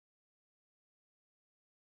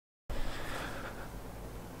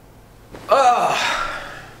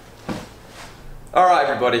Alright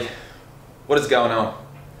everybody, what is going on?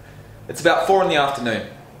 It's about 4 in the afternoon.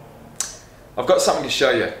 I've got something to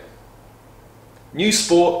show you. New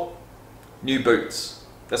sport, new boots.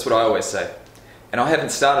 That's what I always say. And I haven't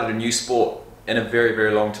started a new sport in a very,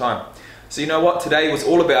 very long time. So you know what? Today was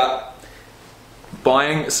all about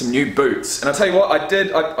buying some new boots. And I'll tell you what I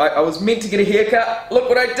did. I was meant to get a haircut. Look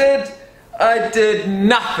what I did. I did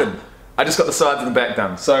nothing. I just got the sides and the back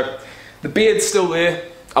done. So the beard's still there.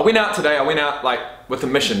 I went out today, like with a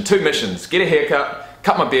mission, 2 missions. Get a haircut,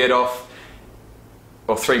 cut my beard off,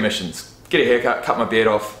 or 3 missions. Get a haircut, cut my beard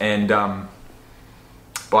off, and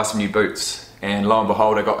buy some new boots. And lo and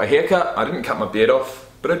behold, I got a haircut. I didn't cut my beard off,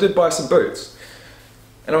 but I did buy some boots.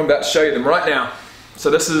 And I'm about to show you them right now. So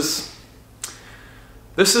this is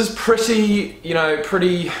pretty, you know,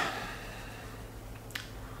 pretty, I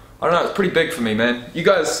don't know, it's pretty big for me, man. You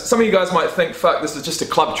guys, some of you guys might think, fuck, this is just a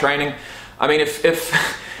club training. I mean, if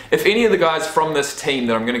any of the guys from this team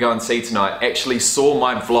that I'm going to go and see tonight actually saw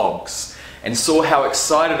my vlogs and saw how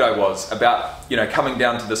excited I was about, you know, coming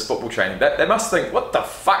down to this football training, they must think, what the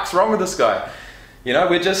fuck's wrong with this guy? You know,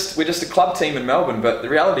 we're just a club team in Melbourne, but the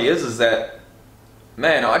reality is that,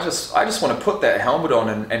 man, I just want to put that helmet on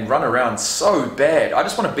and run around so bad. I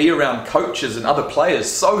just want to be around coaches and other players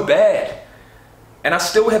so bad. And I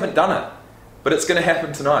still haven't done it, but it's going to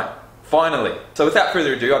happen tonight. Finally. So without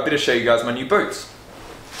further ado, I better show you guys my new boots.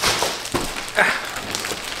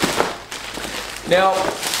 Now,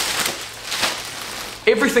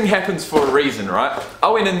 everything happens for a reason, right? I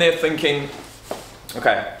went in there thinking,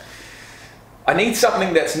 okay, I need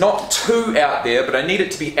something that's not too out there, but I need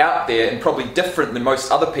it to be out there and probably different than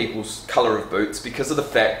most other people's colour of boots, because of the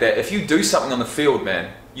fact that if you do something on the field,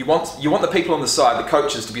 man, you want the people on the side, the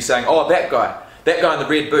coaches, to be saying, oh, that guy in the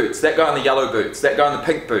red boots, that guy in the yellow boots, that guy in the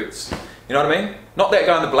pink boots. You know what I mean? Not that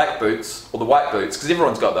guy in the black boots or the white boots, because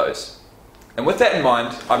everyone's got those. And with that in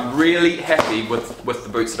mind, I'm really happy with the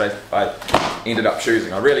boots that I ended up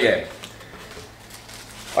choosing. I really am.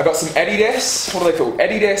 I got some Adidas, what are they called?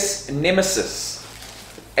 Adidas Nemesis.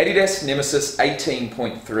 Adidas Nemesis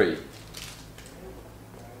 18.3.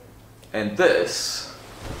 And this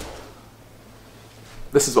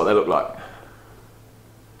is what they look like.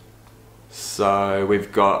 So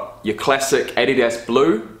we've got your classic Adidas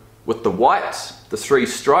blue with the white, the 3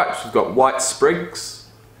 stripes. We've got white sprigs.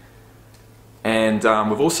 And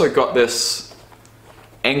we've also got this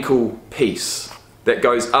ankle piece that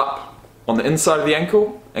goes up on the inside of the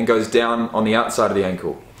ankle and goes down on the outside of the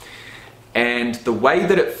ankle. And the way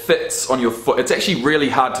that it fits on your foot, it's actually really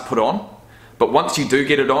hard to put on, but once you do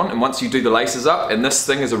get it on and once you do the laces up and this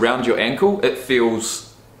thing is around your ankle, it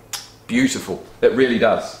feels beautiful. It really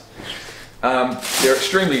does. They're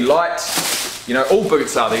extremely light. You know, all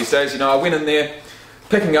boots are these days. You know, I went in there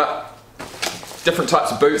picking up different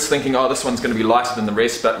types of boots thinking, oh, this one's going to be lighter than the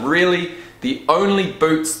rest, but really the only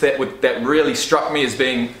boots that really struck me as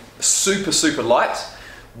being super, super light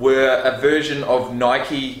were a version of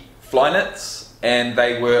Nike Flyknits, and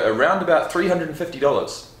they were around about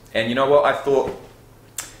 $350. And you know what? I thought,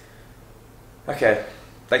 okay,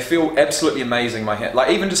 they feel absolutely amazing in my hand. Like,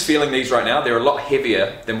 even just feeling these right now, they're a lot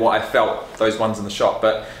heavier than what I felt those ones in the shop.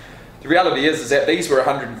 But the reality is that these were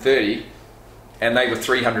 130 and they were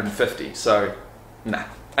 350. So, nah,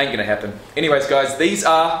 ain't gonna happen. Anyways, guys, these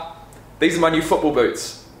are my new football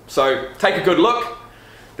boots. So take a good look.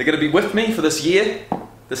 They're gonna be with me for this year,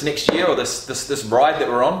 this next year, or this ride that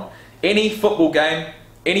we're on. Any football game,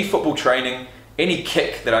 any football training, any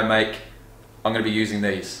kick that I make, I'm gonna be using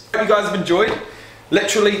these. Hope you guys have enjoyed.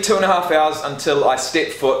 Literally 2.5 hours until I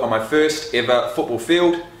step foot on my first ever football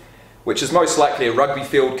field, which is most likely a rugby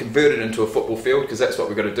field converted into a football field, because that's what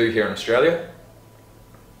we've got to do here in Australia.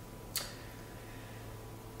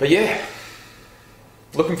 But yeah,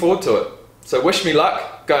 looking forward to it. So wish me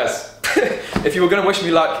luck. Guys, if you were going to wish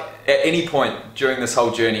me luck at any point during this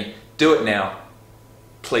whole journey, do it now.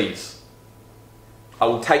 Please. I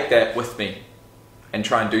will take that with me and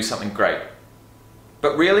try and do something great.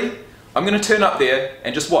 But really, I'm going to turn up there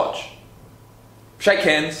and just watch. Shake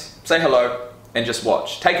hands, say hello, and just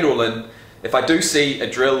watch. Take it all in. If I do see a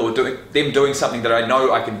drill or them doing something that I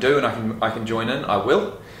know I can do and I can join in, I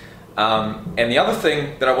will. And the other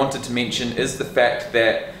thing that I wanted to mention is the fact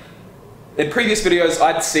that in previous videos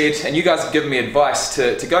I'd said, and you guys have given me advice,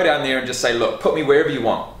 to go down there and just say, look, put me wherever you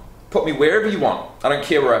want. Put me wherever you want. I don't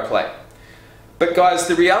care where I play. But guys,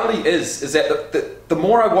 the reality is that the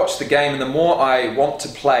more I watch the game and the more I want to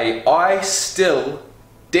play, I still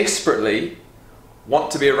desperately want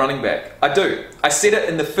to be a running back. I do. I said it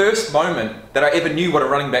in the first moment that I ever knew what a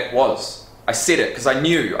running back was. I said it because I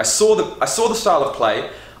knew. I saw the style of play.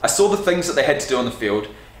 I saw the things that they had to do on the field,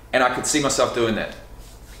 and I could see myself doing that.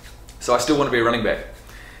 So I still want to be a running back.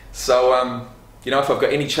 So, you know, if I've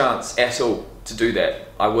got any chance at all to do that,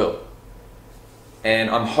 I will. And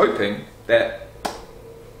I'm hoping that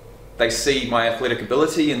they see my athletic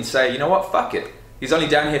ability and say, you know what, fuck it. He's only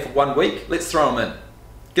down here for 1 week, let's throw him in.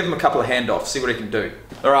 Give him a couple of handoffs, see what he can do.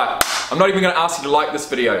 Alright, I'm not even going to ask you to like this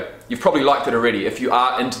video. You've probably liked it already if you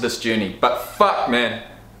are into this journey. But fuck man,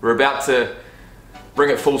 we're about to bring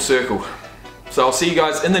it full circle. So I'll see you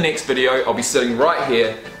guys in the next video. I'll be sitting right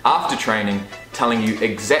here after training telling you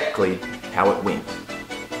exactly how it went.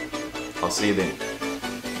 I'll see you then.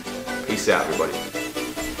 Peace out everybody.